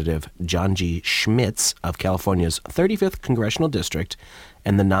Representative John G. Schmitz of California's 35th Congressional District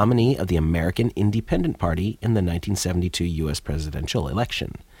and the nominee of the American Independent Party in the 1972 U.S. presidential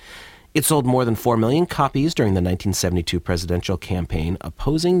election. It sold more than 4 million copies during the 1972 presidential campaign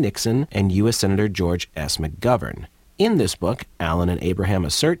opposing Nixon and U.S. Senator George S. McGovern. In this book, Allen and Abraham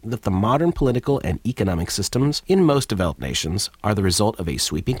assert that the modern political and economic systems in most developed nations are the result of a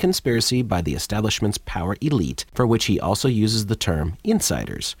sweeping conspiracy by the establishment's power elite, for which he also uses the term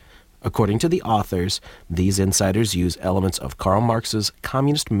insiders. According to the authors, these insiders use elements of Karl Marx's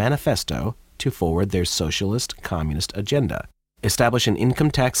Communist Manifesto to forward their socialist communist agenda, establish an income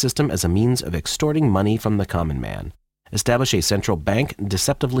tax system as a means of extorting money from the common man, establish a central bank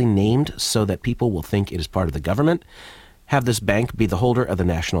deceptively named so that people will think it is part of the government, have this bank be the holder of the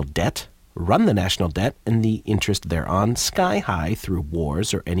national debt, run the national debt and the interest thereon sky high through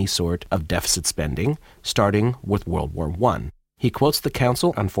wars or any sort of deficit spending, starting with World War I. He quotes the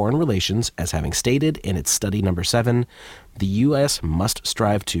Council on Foreign Relations as having stated in its study number 7, the U.S. must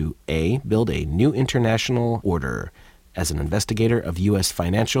strive to A. build a new international order. As an investigator of U.S.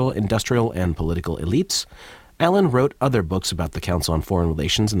 financial, industrial, and political elites, Allen wrote other books about the Council on Foreign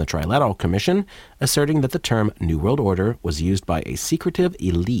Relations and the Trilateral Commission, asserting that the term New World Order was used by a secretive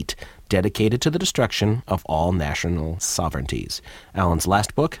elite dedicated to the destruction of all national sovereignties. Allen's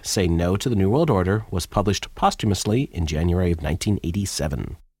last book, Say No to the New World Order, was published posthumously in January of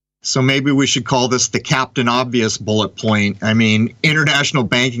 1987. So maybe we should call this the Captain Obvious bullet point. I mean, international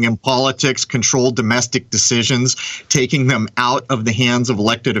banking and politics control domestic decisions, taking them out of the hands of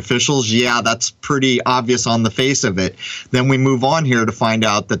elected officials. Yeah, that's pretty obvious on the face of it. Then we move on here to find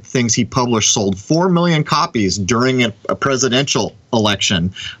out that things he published sold 4 million copies during a presidential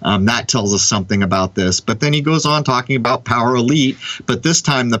election. That tells us something about this. But then he goes on talking about power elite, but this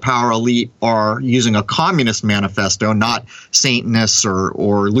time the power elite are using a communist manifesto, not Satanists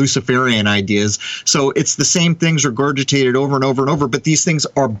or Luciferian ideas. So it's the same things regurgitated over and over and over, but these things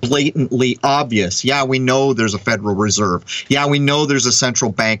are blatantly obvious. Yeah, we know there's a Federal Reserve. Yeah, we know there's a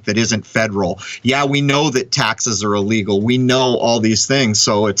central bank that isn't federal. Yeah, we know that taxes are illegal. We know all these things.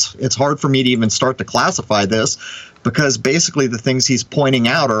 So it's hard for me to even start to classify this, because basically the things he's pointing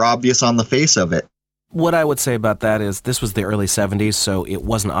out are obvious on the face of it. What I would say about that is this was the early 70s, so it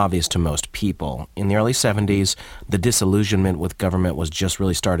wasn't obvious to most people. In the early 70s, the disillusionment with government was just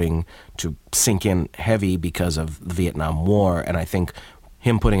really starting to sink in heavy because of the Vietnam War, and I think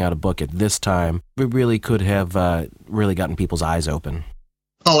him putting out a book at this time, it really could have really gotten people's eyes open.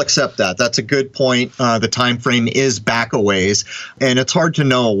 I'll accept that. That's a good point. The time frame is back a ways, and it's hard to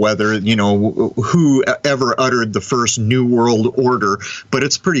know whether, who ever uttered the first New World Order, but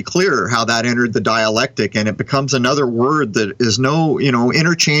it's pretty clear how that entered the dialectic, and it becomes another word that is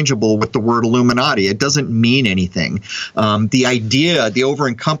interchangeable with the word Illuminati. It doesn't mean anything. The idea, the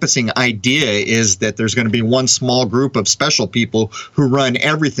over-encompassing idea is that there's going to be one small group of special people who run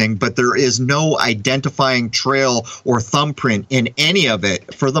everything, but there is no identifying trail or thumbprint in any of it,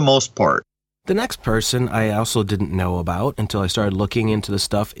 for the most part. The next person I also didn't know about until I started looking into the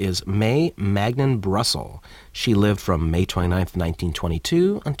stuff is May Magnan Brussel. She lived from May 29th,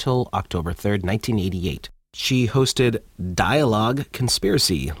 1922 until October 3rd, 1988. She hosted Dialogue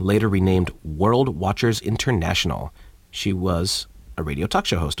Conspiracy, later renamed World Watchers International. She was a radio talk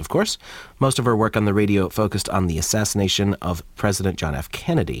show host, of course. Most of her work on the radio focused on the assassination of President John F.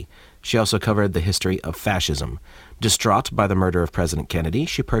 Kennedy. She also covered the history of fascism. Distraught by the murder of President Kennedy,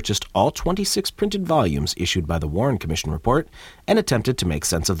 she purchased all 26 printed volumes issued by the Warren Commission report and attempted to make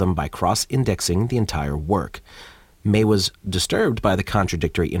sense of them by cross-indexing the entire work. May was disturbed by the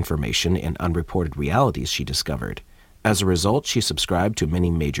contradictory information and unreported realities she discovered. As a result, she subscribed to many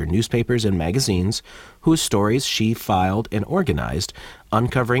major newspapers and magazines whose stories she filed and organized,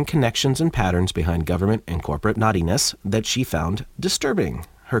 uncovering connections and patterns behind government and corporate naughtiness that she found disturbing.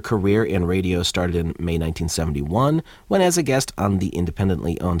 Her career in radio started in May 1971, when as a guest on the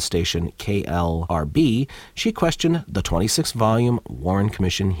independently owned station KLRB, she questioned the 26-volume Warren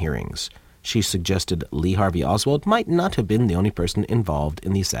Commission hearings. She suggested Lee Harvey Oswald might not have been the only person involved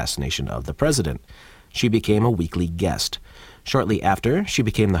in the assassination of the president. She became a weekly guest. Shortly after, she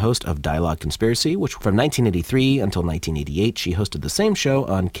became the host of Dialogue Conspiracy, which from 1983 until 1988, she hosted the same show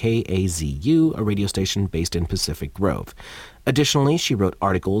on KAZU, a radio station based in Pacific Grove. Additionally, she wrote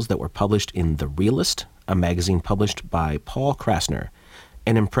articles that were published in The Realist, a magazine published by Paul Krasner.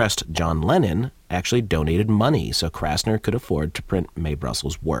 An impressed John Lennon actually donated money so Krasner could afford to print May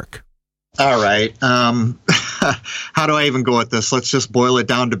Brussel's work. All right. How do I even go with this? Let's just boil it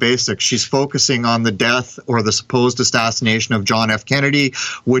down to basics. She's focusing on the death or the supposed assassination of John F. Kennedy,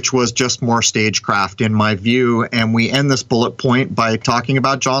 which was just more stagecraft in my view. And we end this bullet point by talking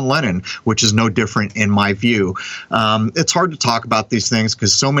about John Lennon, which is no different in my view. It's hard to talk about these things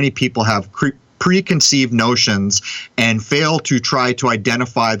because so many people have preconceived notions and fail to try to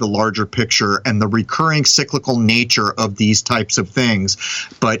identify the larger picture and the recurring cyclical nature of these types of things.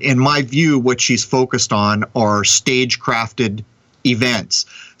 But in my view, what she's focused on are stagecrafted events.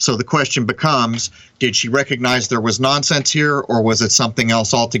 So the question becomes, did she recognize there was nonsense here, or was it something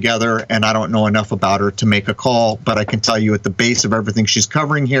else altogether? And I don't know enough about her to make a call, but I can tell you at the base of everything she's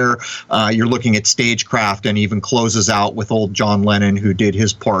covering here, you're looking at stagecraft, and even closes out with old John Lennon, who did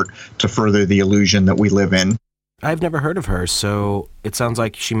his part to further the illusion that we live in. I've never heard of her, so it sounds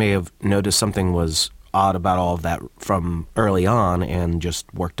like she may have noticed something was odd about all of that from early on and just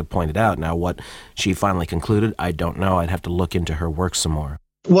worked to point it out. Now, what she finally concluded, I don't know. I'd have to look into her work some more.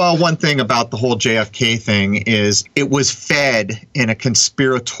 Well, one thing about the whole JFK thing is it was fed in a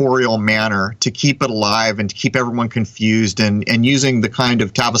conspiratorial manner to keep it alive and to keep everyone confused, and using the kind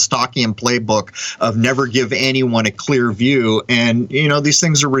of Tavistockian playbook of never give anyone a clear view. And, these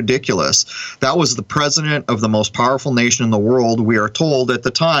things are ridiculous. That was the president of the most powerful nation in the world, we are told at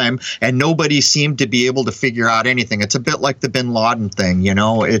the time, and nobody seemed to be able to figure out anything. It's a bit like the bin Laden thing,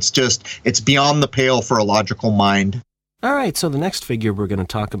 it's beyond the pale for a logical mind. All right, so the next figure we're going to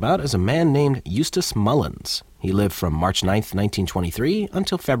talk about is a man named Eustace Mullins. He lived from March 9th, 1923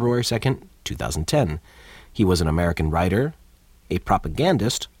 until February 2nd, 2010. He was an American writer, a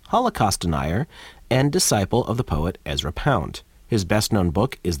propagandist, Holocaust denier, and disciple of the poet Ezra Pound. His best-known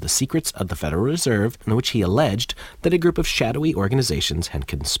book is The Secrets of the Federal Reserve, in which he alleged that a group of shadowy organizations had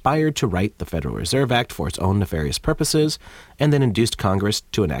conspired to write the Federal Reserve Act for its own nefarious purposes, and then induced Congress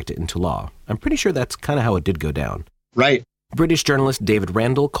to enact it into law. I'm pretty sure that's kind of how it did go down. Right. British journalist David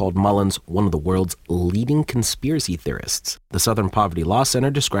Randall called Mullins one of the world's leading conspiracy theorists. The Southern Poverty Law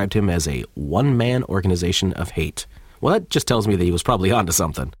Center described him as a one-man organization of hate. Well, that just tells me that he was probably onto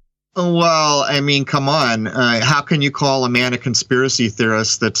something. Well, I mean, come on. How can you call a man a conspiracy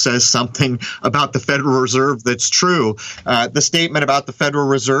theorist that says something about the Federal Reserve that's true? The statement about the Federal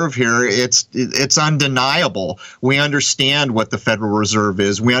Reserve here, it's undeniable. We understand what the Federal Reserve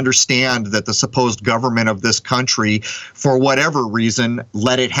is. We understand that the supposed government of this country, for whatever reason,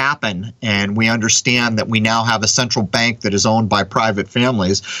 let it happen. And we understand that we now have a central bank that is owned by private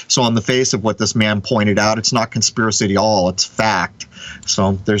families. So on the face of what this man pointed out, it's not conspiracy at all. It's fact.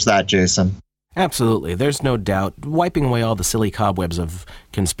 So there's that, Jason. Absolutely. There's no doubt, wiping away all the silly cobwebs of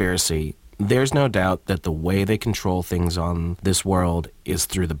conspiracy, there's no doubt that the way they control things on this world is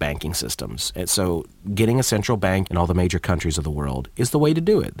through the banking systems. And so getting a central bank in all the major countries of the world is the way to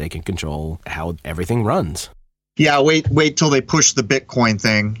do it. They can control how everything runs. Yeah, wait till they push the Bitcoin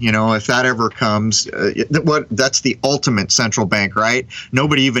thing. You know, if that ever comes, that's the ultimate central bank, right?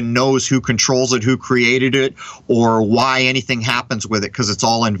 Nobody even knows who controls it, who created it, or why anything happens with it, because it's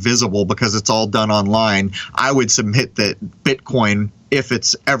all invisible, because it's all done online. I would submit that Bitcoin, if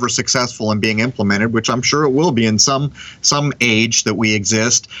it's ever successful in being implemented, which I'm sure it will be in some age that we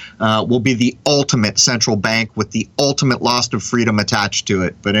exist, will be the ultimate central bank with the ultimate loss of freedom attached to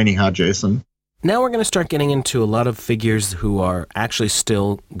it. But anyhow, Jason. Now we're going to start getting into a lot of figures who are actually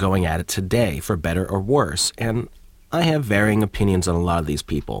still going at it today, for better or worse, and I have varying opinions on a lot of these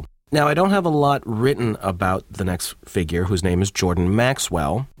people. Now, I don't have a lot written about the next figure, whose name is Jordan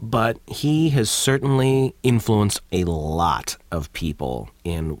Maxwell, but he has certainly influenced a lot of people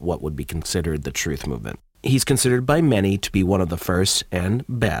in what would be considered the truth movement. He's considered by many to be one of the first and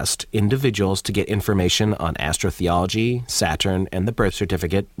best individuals to get information on astrotheology, Saturn, and the birth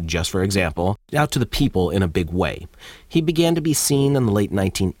certificate, just for example, out to the people in a big way. He began to be seen in the late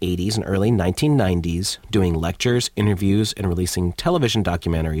 1980s and early 1990s, doing lectures, interviews, and releasing television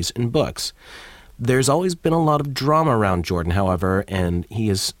documentaries and books. There's always been a lot of drama around Jordan, however, and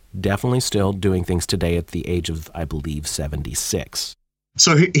he is definitely still doing things today at the age of, I believe, 76.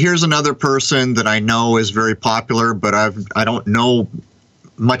 So here's another person that I know is very popular, but I don't know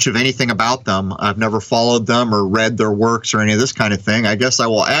much of anything about them. I've never followed them or read their works or any of this kind of thing. I guess I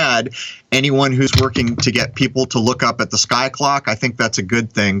will add, anyone who's working to get people to look up at the sky clock, I think that's a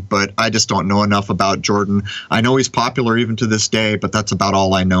good thing, but I just don't know enough about Jordan. I know he's popular even to this day, but that's about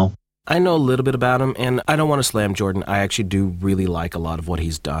all I know. I know a little bit about him, and I don't want to slam Jordan. I actually do really like a lot of what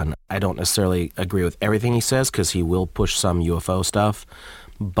he's done. I don't necessarily agree with everything he says, because he will push some UFO stuff,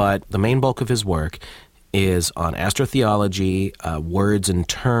 but the main bulk of his work is on astrotheology, words and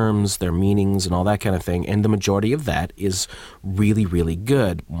terms, their meanings, and all that kind of thing, and the majority of that is really, really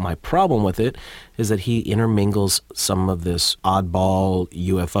good. My problem with it is that he intermingles some of this oddball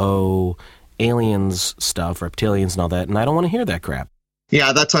UFO, aliens stuff, reptilians and all that, and I don't want to hear that crap.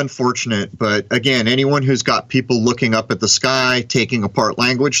 Yeah, that's unfortunate. But again, anyone who's got people looking up at the sky, taking apart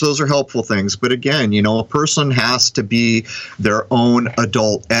language, those are helpful things. But again, you know, a person has to be their own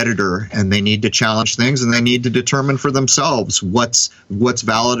adult editor, and they need to challenge things, and they need to determine for themselves what's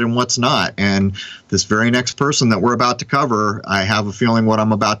valid and what's not. And this very next person that we're about to cover, I have a feeling what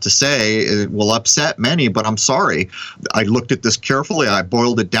I'm about to say it will upset many, but I'm sorry. I looked at this carefully, I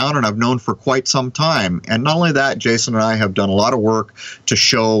boiled it down, and I've known for quite some time. And not only that, Jason and I have done a lot of work to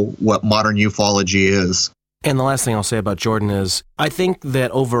show what modern ufology is. And the last thing I'll say about Jordan is, I think that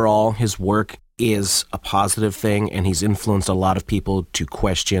overall his work is a positive thing, and he's influenced a lot of people to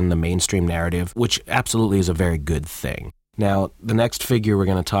question the mainstream narrative, which absolutely is a very good thing. Now, the next figure we're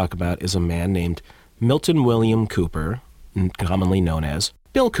going to talk about is a man named Milton William Cooper, commonly known as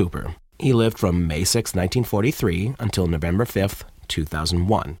Bill Cooper. He lived from May 6, 1943 until November 5th,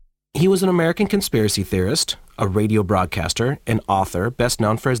 2001. He was an American conspiracy theorist, a radio broadcaster, and author, best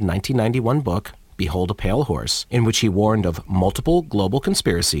known for his 1991 book, Behold a Pale Horse, in which he warned of multiple global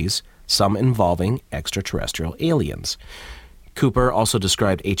conspiracies, some involving extraterrestrial aliens. Cooper also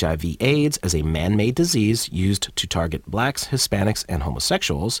described HIV/AIDS as a man-made disease used to target blacks, Hispanics, and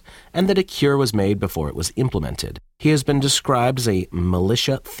homosexuals, and that a cure was made before it was implemented. He has been described as a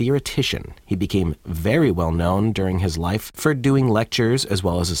militia theoretician. He became very well known during his life for doing lectures as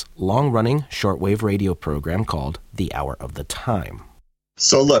well as his long-running shortwave radio program called The Hour of the Time.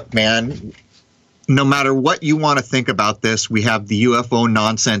 So look, man, no matter what you want to think about this, we have the UFO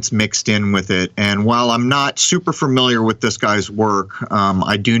nonsense mixed in with it. And while I'm not super familiar with this guy's work,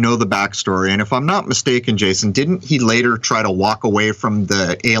 I do know the backstory. And if I'm not mistaken, Jason, didn't he later try to walk away from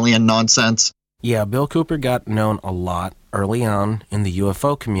the alien nonsense? Yeah, Bill Cooper got known a lot early on in the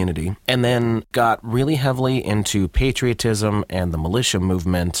UFO community, and then got really heavily into patriotism and the militia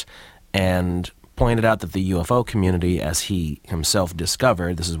movement, and pointed out that the UFO community, as he himself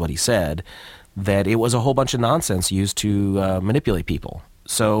discovered, this is what he said, that it was a whole bunch of nonsense used to manipulate people.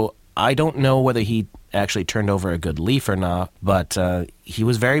 So I don't know whether he actually turned over a good leaf or not, but he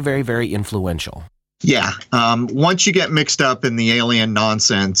was very, very, very influential. Yeah. Once you get mixed up in the alien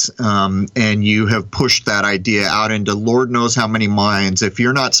nonsense and you have pushed that idea out into Lord knows how many minds, if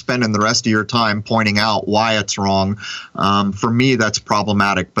you're not spending the rest of your time pointing out why it's wrong, for me, that's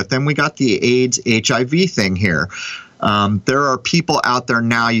problematic. But then we got the AIDS HIV thing here. There are people out there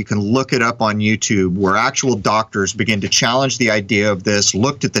now, you can look it up on YouTube, where actual doctors begin to challenge the idea of this,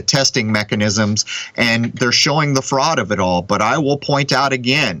 looked at the testing mechanisms, and they're showing the fraud of it all. But I will point out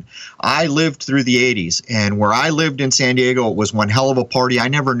again, I lived through the 80s, and where I lived in San Diego, it was one hell of a party. I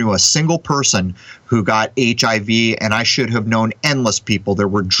never knew a single person who got HIV, and I should have known endless people. There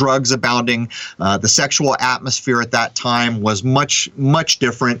were drugs abounding. The sexual atmosphere at that time was much, much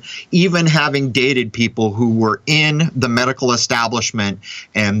different. Even having dated people who were in the medical establishment,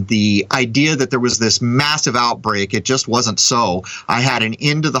 and the idea that there was this massive outbreak, it just wasn't so. I had an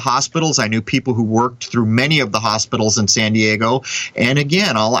into the hospitals. I knew people who worked through many of the hospitals in San Diego. And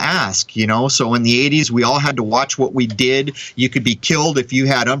again, I'll ask, so in the 80s, we all had to watch what we did. You could be killed if you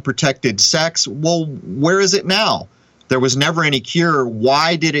had unprotected sex. Well, where is it now? There was never any cure.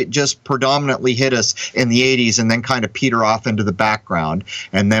 Why did it just predominantly hit us in the 80s and then kind of peter off into the background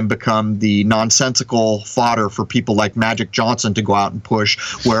and then become the nonsensical fodder for people like Magic Johnson to go out and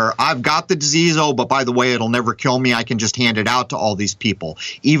push, where I've got the disease, but by the way, it'll never kill me. I can just hand it out to all these people.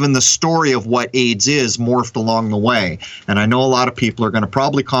 Even the story of what AIDS is morphed along the way. And I know a lot of people are going to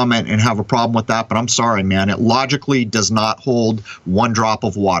probably comment and have a problem with that, but I'm sorry, man. It logically does not hold one drop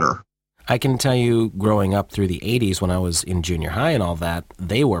of water. I can tell you, growing up through the 80s when I was in junior high and all that,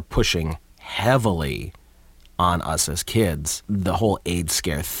 they were pushing heavily on us as kids. The whole AIDS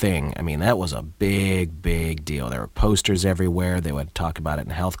scare thing, I mean, that was a big, big deal. There were posters everywhere. They would talk about it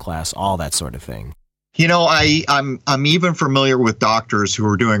in health class, all that sort of thing. I'm even familiar with doctors who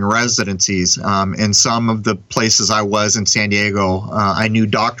are doing residencies in some of the places I was in San Diego. I knew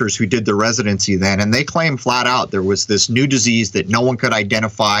doctors who did the residency then, and they claimed flat out there was this new disease that no one could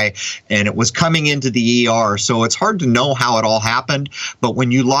identify, and it was coming into the ER. So it's hard to know how it all happened, but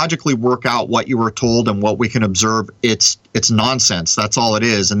when you logically work out what you were told and what we can observe, it's nonsense. That's all it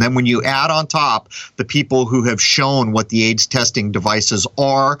is. And then when you add on top the people who have shown what the AIDS testing devices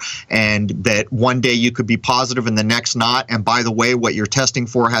are, and that one day you could be positive and the next not, and by the way, what you're testing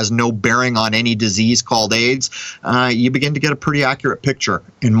for has no bearing on any disease called AIDS, you begin to get a pretty accurate picture,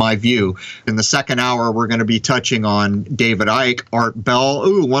 in my view. In the second hour, we're going to be touching on David Icke, Art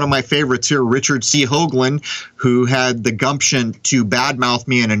Bell, one of my favorites here, Richard C. Hoagland, who had the gumption to badmouth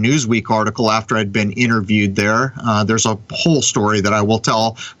me in a Newsweek article after I'd been interviewed there. There's a whole story that I will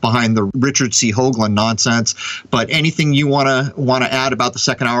tell behind the Richard C. Hoagland nonsense. But anything you want to add about the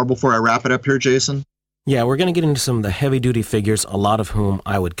second hour before I wrap it up here, Jason? Yeah, we're going to get into some of the heavy-duty figures, a lot of whom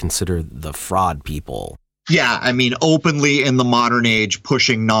I would consider the fraud people. Yeah, I mean, openly in the modern age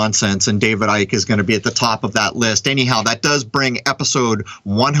pushing nonsense, and David Icke is going to be at the top of that list. Anyhow, that does bring episode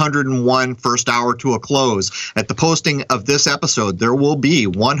 101, first hour, to a close. At the posting of this episode, there will be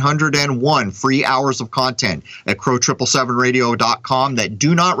 101 free hours of content at crow777radio.com that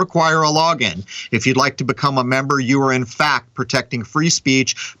do not require a login. If you'd like to become a member, you are in fact protecting free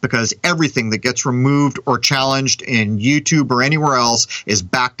speech, because everything that gets removed or challenged in YouTube or anywhere else is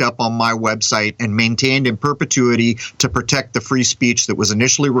backed up on my website and maintained in perpetuity to protect the free speech that was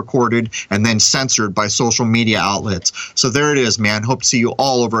initially recorded and then censored by social media outlets. So there it is, man. Hope to see you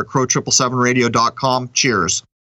all over at crow777radio.com. Cheers.